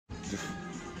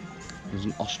There's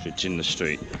an ostrich in the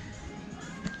street.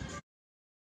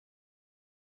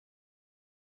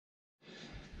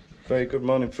 Very good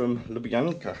morning from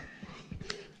Ljubljana.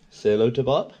 Say hello to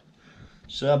Bob.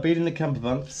 So I've been in the camper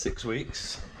van for 6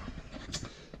 weeks.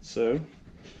 So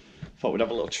thought we'd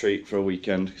have a little treat for a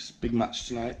weekend. It's a big match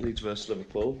tonight, Leeds vs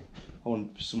Liverpool. I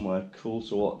wanted somewhere cool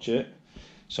to watch it.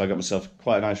 So I got myself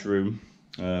quite a nice room.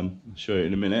 I'll show you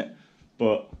in a minute.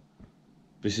 But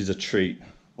this is a treat.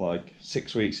 Like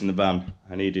 6 weeks in the van,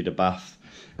 I needed a bath,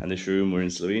 and this room, we're in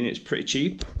Slovenia, it's pretty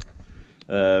cheap.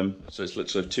 So it's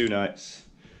literally 2 nights.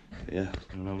 But yeah,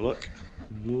 come and have a look.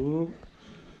 Whoa.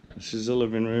 This is the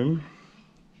living room.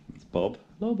 It's Bob.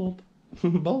 Hello, Bob.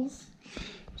 Balls.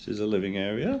 This is a living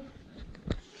area.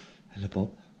 Hello,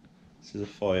 Bob. This is a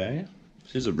foyer.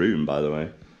 This is a room, by the way.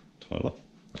 Toilet.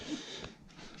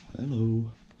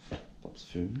 Hello. Bob's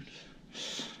food.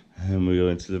 And we go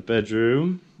into the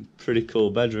bedroom. Pretty cool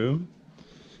bedroom.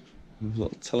 There's a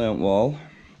little telly on the wall.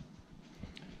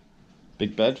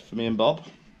 Big bed for me and Bob,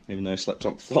 even though I slept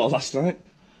on the floor last night,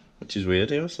 which is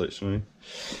weird. He sleeps for me.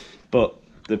 But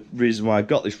the reason why I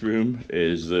got this room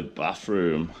is the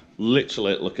bathroom.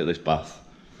 Literally, look at this bath.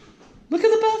 Look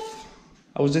at the bath.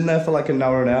 I was in there for like an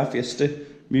hour and a half yesterday.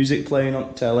 Music playing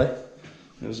on telly.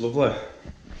 It was lovely.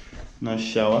 Nice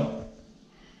shower.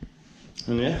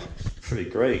 And yeah, pretty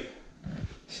great.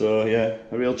 So yeah,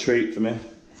 a real treat for me.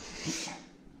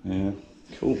 Yeah,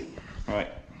 cool. Right,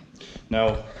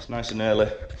 now it's nice and early.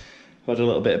 I've had a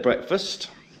little bit of breakfast.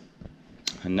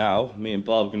 And now, me and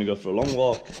Bob are going to go for a long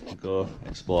walk and go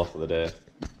explore for the day.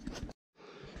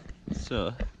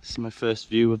 So, this is my first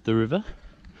view of the river.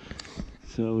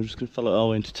 So we're just going to follow it all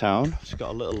the way into town. Just got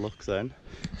a little look then.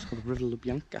 It's called the River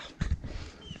Ljubljana.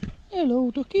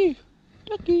 Hello, ducky.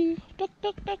 Ducky, duck,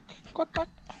 duck, duck, quack, quack.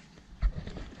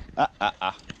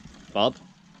 Bob.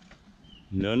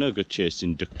 No good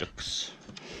chasing ducks.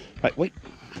 Right, wait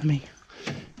for me.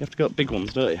 You have to go up big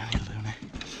ones, don't you?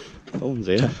 Little ones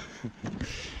here.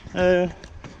 I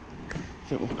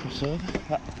think we'll cross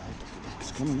over.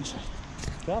 It's coming this way.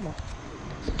 Come on.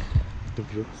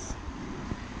 Ducks.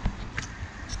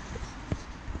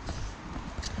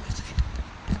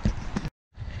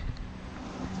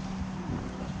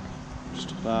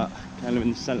 Just about kind of in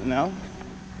the centre now.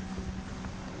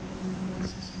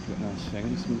 Nice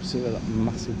things. You can see where that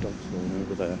massive dog's going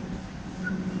over there.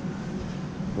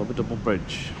 Rubber double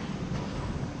bridge.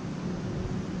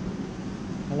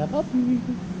 Hello, Bobby.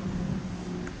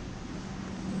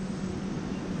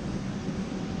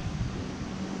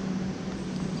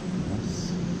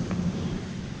 Yes.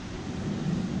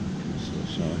 So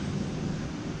sorry.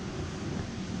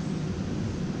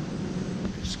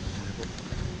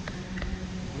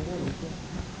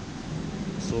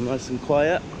 So nice and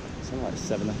quiet. It's like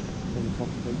 7 o'clock, I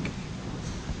think.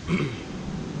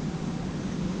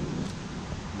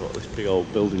 What this big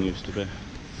old building used to be.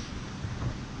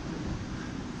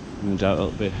 No doubt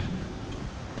it'll be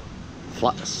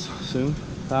flats soon,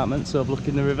 apartments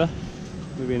overlooking the river,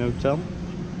 maybe an hotel.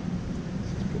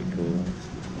 This is pretty cool.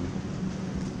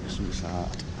 Some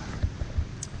art.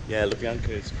 Yeah, Ljubljana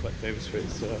is quite famous for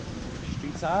its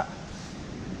street art.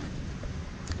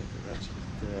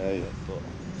 There, yeah, but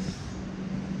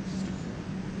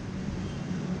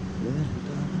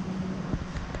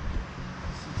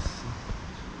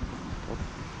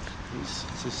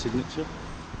it's his signature.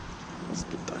 That's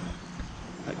good though.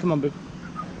 Right, come on, boo.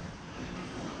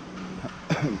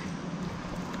 Excuse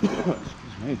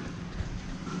me.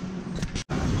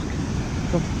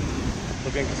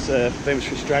 Ljubljana's famous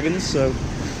for its dragons, so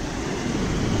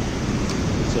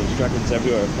there's dragons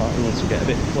everywhere apparently. Once we get a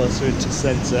bit closer into the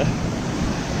centre.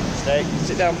 Stay,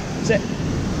 sit down, sit,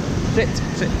 sit.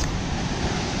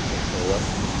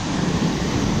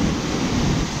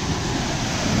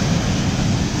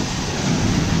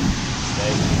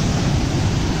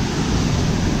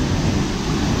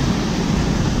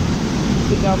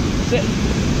 Sit down, sit,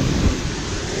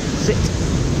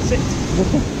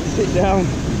 sit down.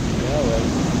 Yeah, well.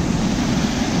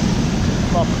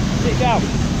 Come on, sit down.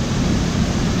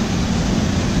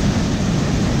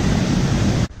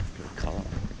 Good call.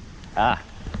 Ah,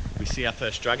 we see our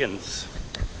first dragons.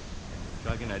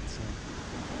 Dragon heads.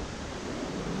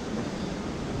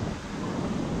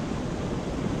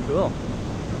 Cool.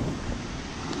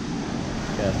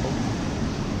 Careful.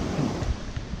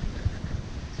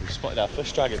 So we spotted our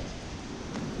first dragon.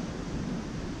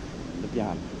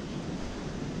 Ljubljana.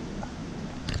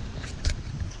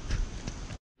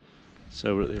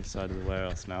 So we're at the other side of the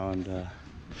warehouse now, and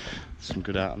some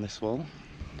good art on this wall.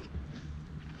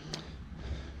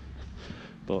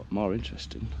 But more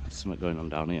interesting, there's something going on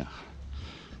down here.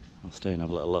 I'll stay and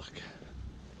have a little look.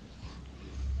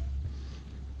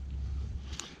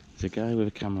 There's a guy with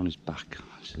a camera on his back,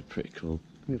 which is a pretty cool,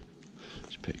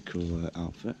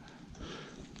 outfit.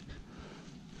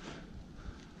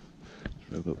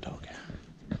 Robot dog.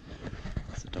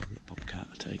 That's a dog that Bobcat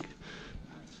I take.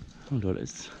 I wonder what it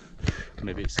is.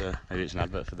 Maybe it's an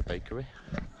advert for the bakery.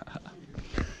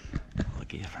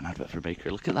 Look here for an advert for a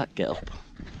bakery. Look at that get up.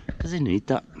 Does he need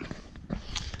that?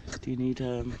 Do you need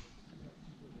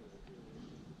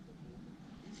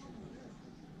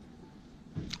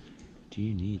Do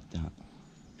you need that?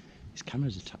 His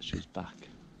camera's attached to his back.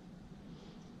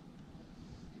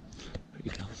 Pretty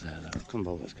girls there though. Come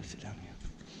on, let's go sit down here.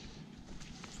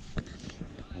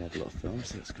 I have a little film,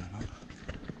 see what's going on.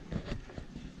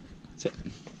 That's it.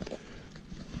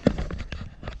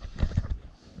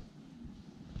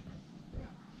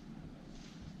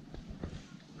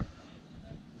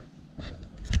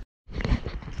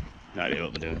 No idea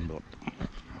what they're doing, but I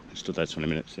stood there 20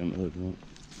 minutes, they haven't loaded them up.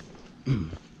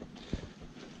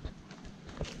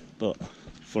 But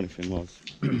funny thing was,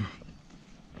 the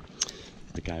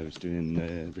guy was doing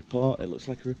the report. It looks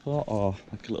like a report or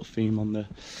like a little theme on the,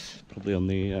 probably on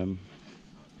the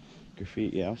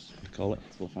graffiti house, I call it,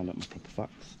 so I'll find out my proper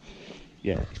facts.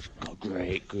 Yeah, he's got a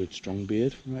great, good, strong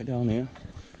beard right down here.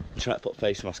 I tried to put a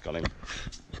face mask on him.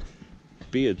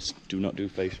 Beards do not do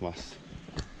face masks.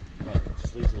 Right,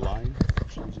 just leaves a line,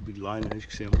 just leaves a big line, as you can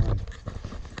see on mine.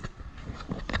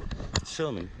 It's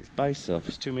filming, it's by itself,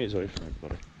 it's 2 meters away from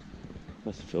everybody.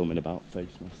 That's the filming about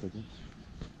face masks, I guess.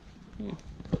 Yeah.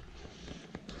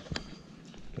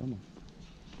 Come on.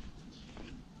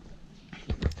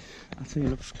 I'll tell you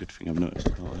another good thing I've noticed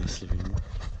about Slovenia.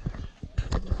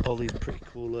 All these pretty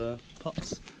cool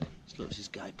pots. Just look at this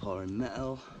guy pouring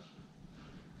metal.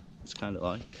 It's kind of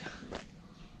like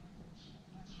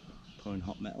pouring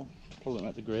hot metal. Probably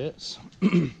like the grates.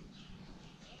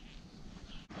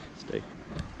 Stay.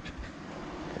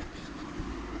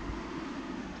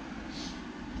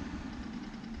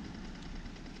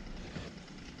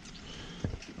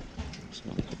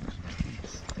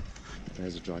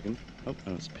 There's a dragon. Oh,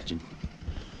 no, it's a pigeon.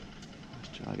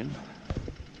 There's a dragon.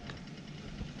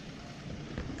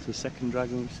 It's the second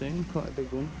dragon we've seen, quite a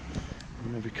big one.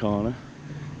 In every corner.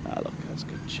 Ah, look, that's a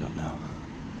good shot now.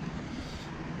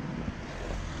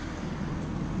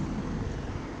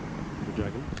 The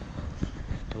dragon.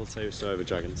 I'll tell you a story of a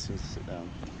dragon as soon as I sit down.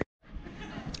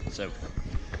 So,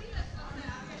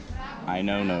 I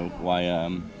know why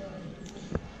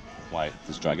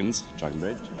there's dragons, Dragon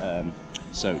Bridge.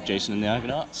 So Jason and the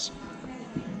Argonauts,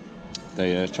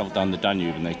 they travelled down the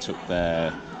Danube and they took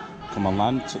their, come on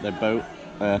land, took their boat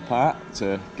apart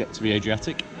to get to the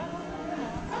Adriatic.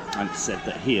 And it said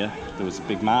that here there was a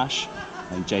big marsh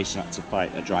and Jason had to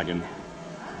fight a dragon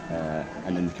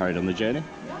and then they carried on the journey.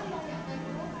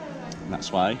 And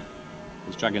that's why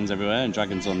there's dragons everywhere and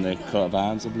dragons on the coat of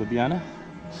arms of Ljubljana.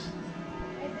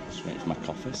 Just waiting for my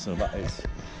coffee, so that is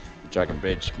the Dragon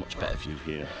Bridge, much better view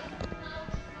here.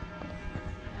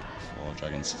 Four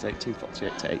dragons, it's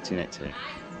 1848 to 1888. I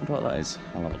wonder what that is,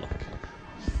 I'll have a look.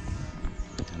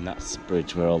 And that's the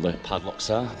bridge where all the padlocks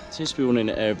are. Seems to be one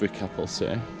in every capital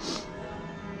city.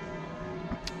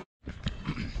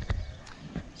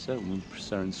 So, we're in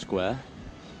Prešeren Square.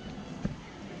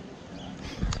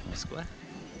 Square.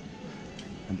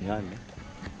 And behind me,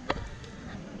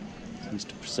 it's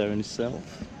Mr. Prešeren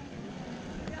himself.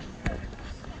 I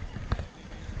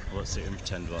won't sit here and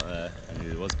pretend what I knew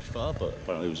there was before, but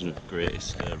apparently he was one of the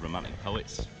greatest romantic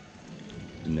poets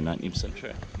in the 19th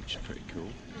century, which is pretty cool.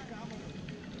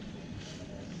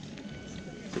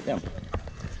 Sit down.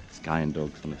 Sky and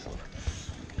dogs on this one.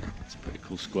 It's a pretty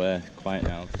cool square, quiet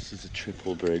now. This is a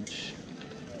triple bridge.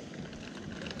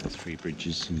 There's 3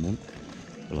 bridges in one.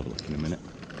 We'll have a look in a minute.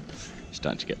 It's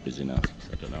starting to get busy now,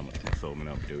 so I don't know how much more filming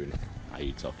I'll be doing. Are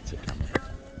you talking to the camera?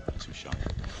 Too shy.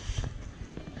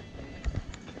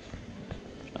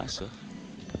 Nice stuff.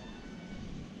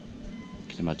 You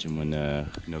can imagine when no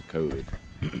COVID,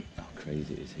 how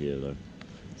crazy it is here though.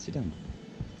 Sit down.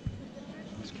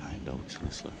 There's kind dogs on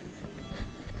this look.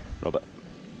 Robert.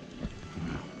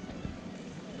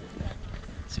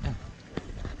 Sit down.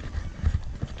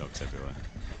 Dogs everywhere.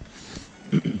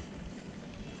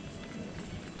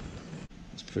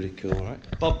 That's pretty cool,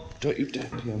 right? Bob, don't you dare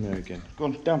pee on there again. Go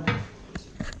on, down.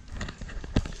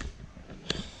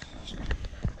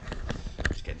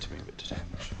 It's getting to me a bit today,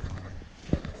 I'm not sure.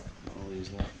 All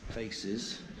these like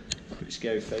faces, pretty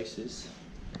scary faces,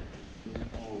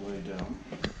 all the way down.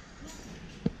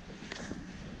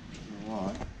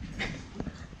 Alright.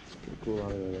 It's pretty cool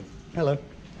alleyway. Hello.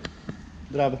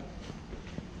 Bravo.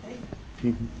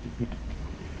 Do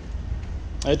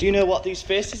you know what these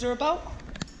faces are about?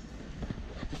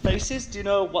 The faces? Do you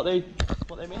know what they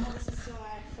mean? This is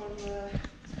from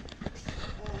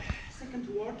Second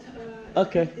World.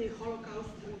 Okay. The Holocaust.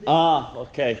 Ah,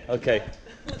 okay, okay.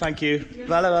 Thank you.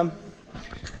 Bye.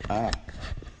 Ah,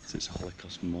 so it's a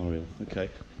Holocaust memorial. Okay.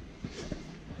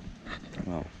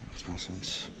 Well, that's my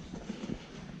sense.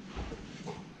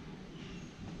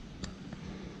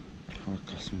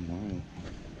 Holocaust memorial.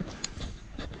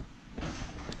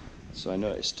 So I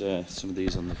noticed some of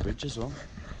these on the bridge as well.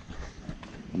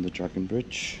 On the Dragon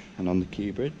Bridge and on the Key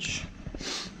Bridge. I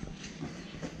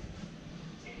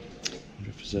wonder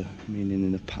if there's a meaning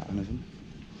in the pattern of them.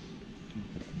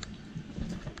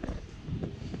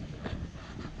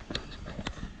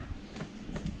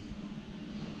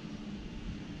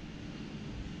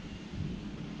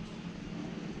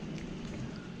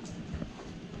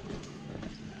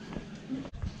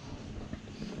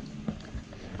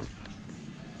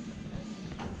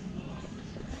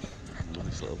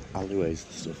 Nice little alleyways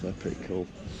and stuff, they're pretty cool.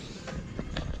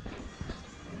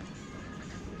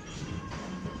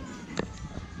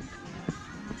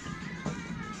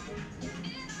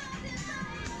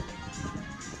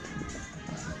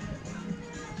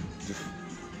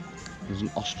 There's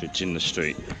an ostrich in the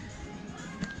street.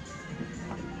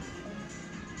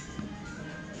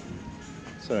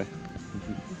 Sorry.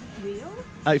 Real?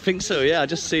 I think so, yeah, I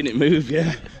just seen it move,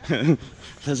 yeah.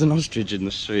 There's an ostrich in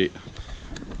the street.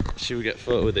 Should we get a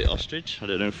photo with the ostrich? I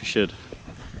don't know if we should.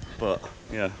 But,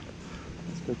 yeah.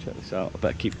 Let's go check this out. I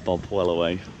better keep Bob well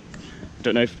away. I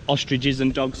don't know if ostriches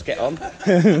and dogs get on.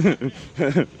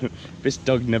 This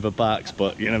dog never barks,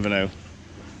 but you never know.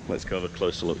 Let's go have a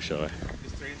closer look, shall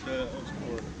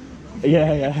we?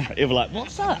 Yeah. He'll be like,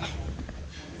 what's that?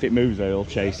 If it moves, they'll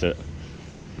chase it.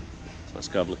 So let's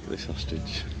go have a look at this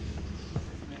ostrich.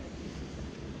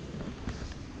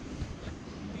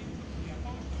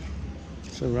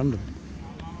 So random.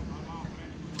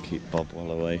 Keep Bob well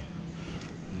away.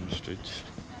 Ostrich.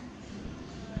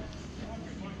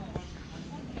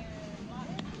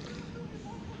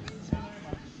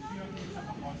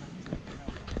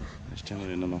 There's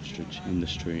generally an ostrich in the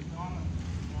street.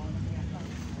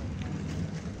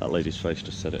 That lady's face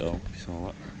just said it all. You saw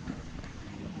that?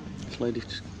 This lady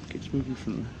just keeps moving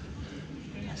from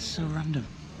there. That's so random.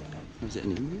 Is it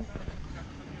an emu?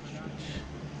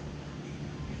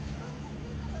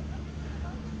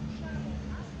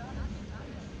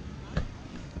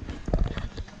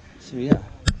 So yeah.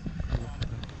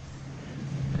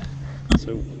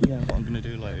 So yeah, what I'm gonna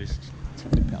do later is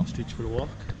take the ostrich for a walk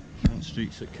on the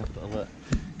streets at capital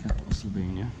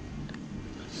Slovenia.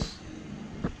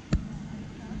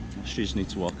 Ostriches need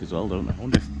to walk as well, don't they? I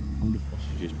wonder if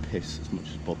ostriches piss as much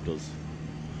as Bob does.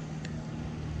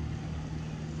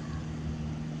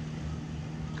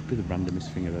 Could be the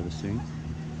randomest thing I've ever seen.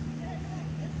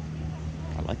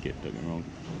 I like it, don't get me wrong.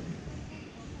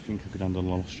 I think I could handle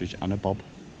an ostrich and a Bob.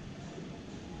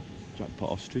 Jackpot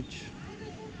ostrich.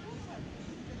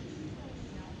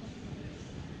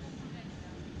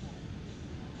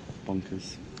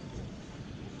 Bonkers.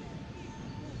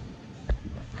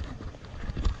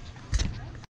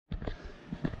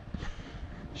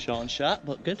 Short and sharp,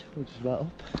 but good. We're just about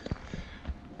up.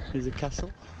 Here's a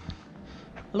castle.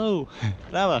 Hello,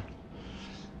 Rama.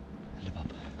 Hello,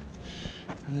 Bob.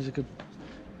 And there's a good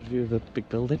view of a big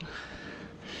building.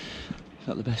 It's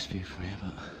not the best view from here,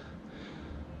 but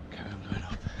carry on going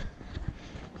up.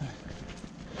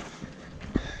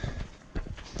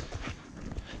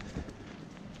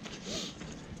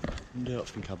 I don't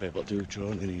think I'll be able to do a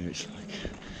drone in here. It's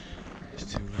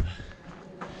too.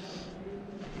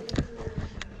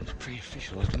 It's pretty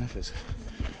official. I don't know if it's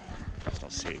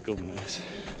not city government.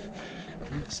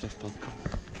 It's stuff, Bob.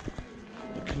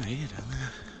 What can I hear down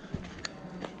there?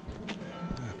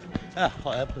 Ah,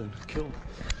 hot air balloon. Cool.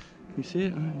 You see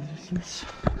it right in the distance?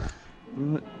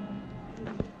 Right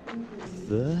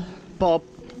there. Bob.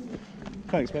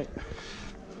 Thanks, mate.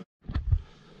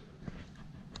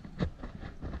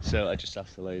 So I just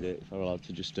asked the lady if I'm allowed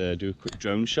to just do a quick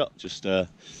drone shot, just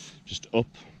up,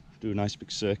 do a nice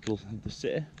big circle of the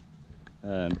city,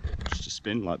 just a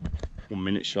spin, like 1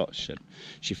 minute shot.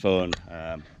 She phoned,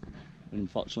 and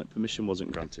unfortunately permission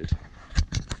wasn't granted.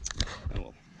 Oh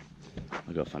well,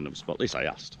 I gotta find another spot. At least I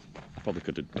asked. I probably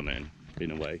could have done it and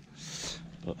been away,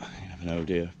 but you never know,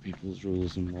 dear. People's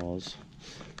rules and laws.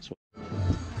 So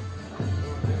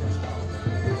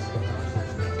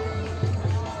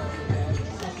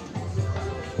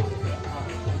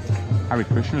Harry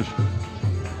Krishnas.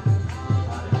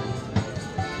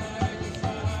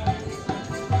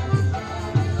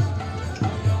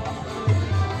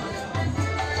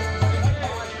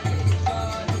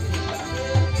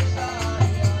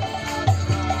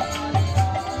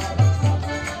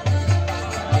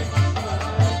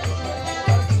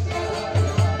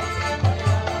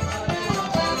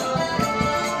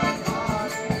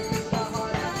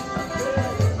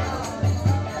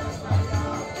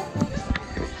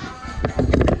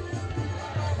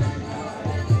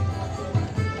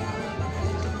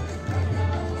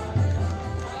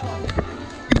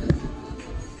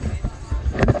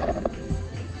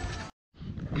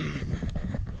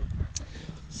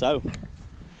 So,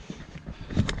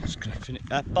 just gonna finish.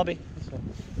 Bobby,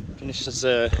 finishes.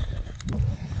 Come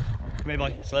here,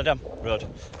 boy. Slow down. Road.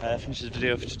 Finishes the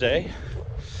video for today.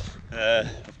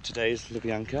 Today's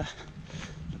Ljubljana.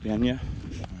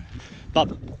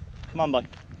 Bob, come on, boy.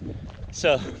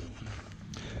 So,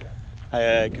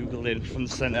 I googled in from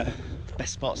the centre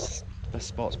best sports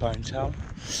bar in town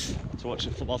to watch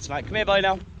the football tonight. Come here, boy,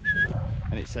 now.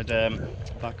 And it said a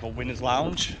bar called Winners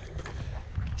Lounge.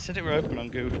 It said it were open on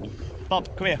Google.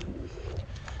 Bob, come here.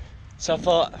 So I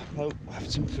thought, well, we'll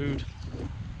have some food.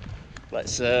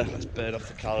 Let's burn off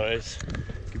the calories.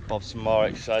 Give Bob some more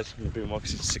exercise from the boom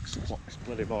because it's 6 o'clock. It's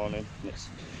bloody morning. It's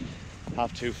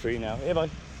 2:30, 3 now. Here,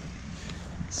 boy.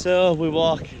 So we're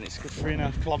walking. It's good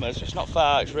 3.5 kilometres. It's not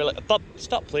far. It's really. Bob,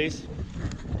 stop, please.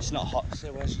 It's not hot.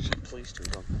 So where's the police to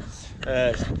Bob?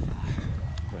 It's not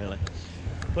far, really.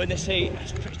 But in this heat,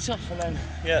 it's pretty tough. And then,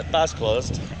 yeah, the bar's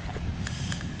closed.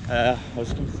 I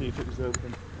was going to see if it was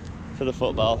open for the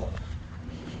football.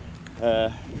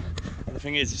 The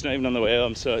thing is, it's not even on the way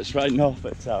home, so it's right north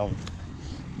of town.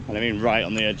 And I mean right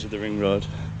on the edge of the ring road.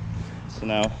 So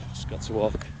now, just got to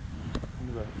walk.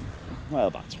 Well,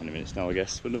 about 20 minutes now, I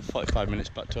guess. But another 45 minutes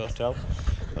back to the hotel.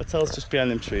 The hotel's just behind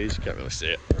them trees, you can't really see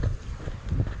it.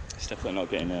 It's definitely not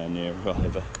getting near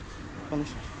either.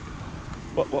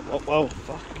 Whoa,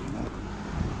 fuck.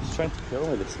 He's trying to kill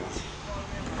me, this lad.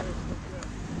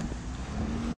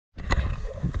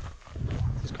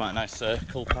 It's quite a nice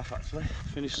cool path actually.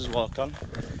 Finishes walk on.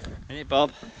 Ain't it,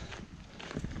 Bob?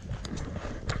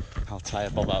 I'll tire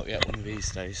Bob out yet one of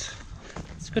these days.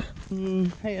 It's a good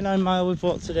 8 or 9 mile we've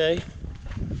walked today.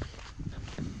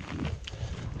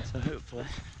 So hopefully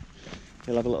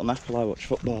he'll have a little nap while I watch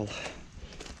football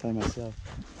by myself.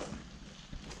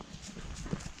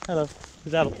 Hello, the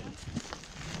devil.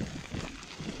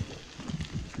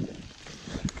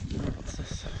 What's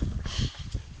this?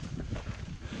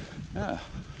 Ah.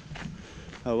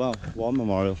 Oh wow, War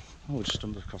Memorial. Oh, we just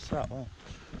stumbled across that, wow.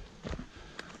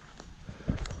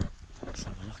 Let's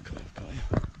have a look what we've got here.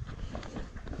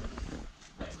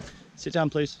 Sit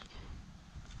down, please.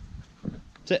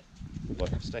 Sit. Boy,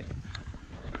 stay.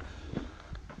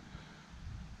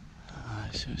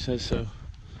 So it says so.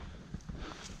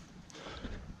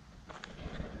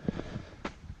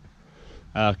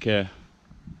 Okay.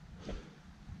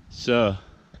 So,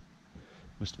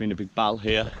 must have been a big battle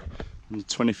here on the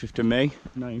 25th of May,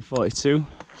 1942.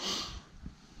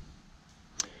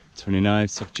 29th,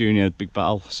 Sec Junior, big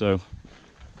battle. So,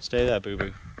 stay there, boo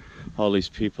boo. All these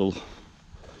people,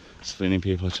 Slovenian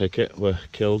people, I take it, were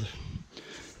killed.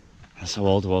 That's how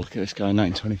old I was. Look at this guy,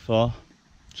 1924.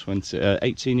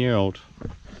 18-year-old.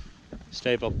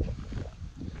 Stay, Bob.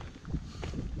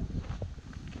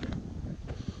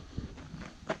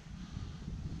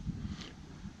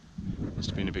 Must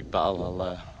have been a big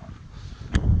battle.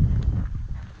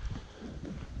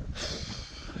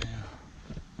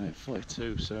 Yeah,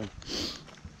 42. So,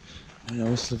 I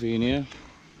know Slovenia.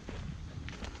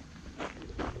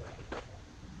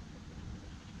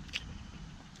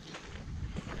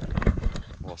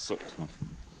 Well, sucked, man.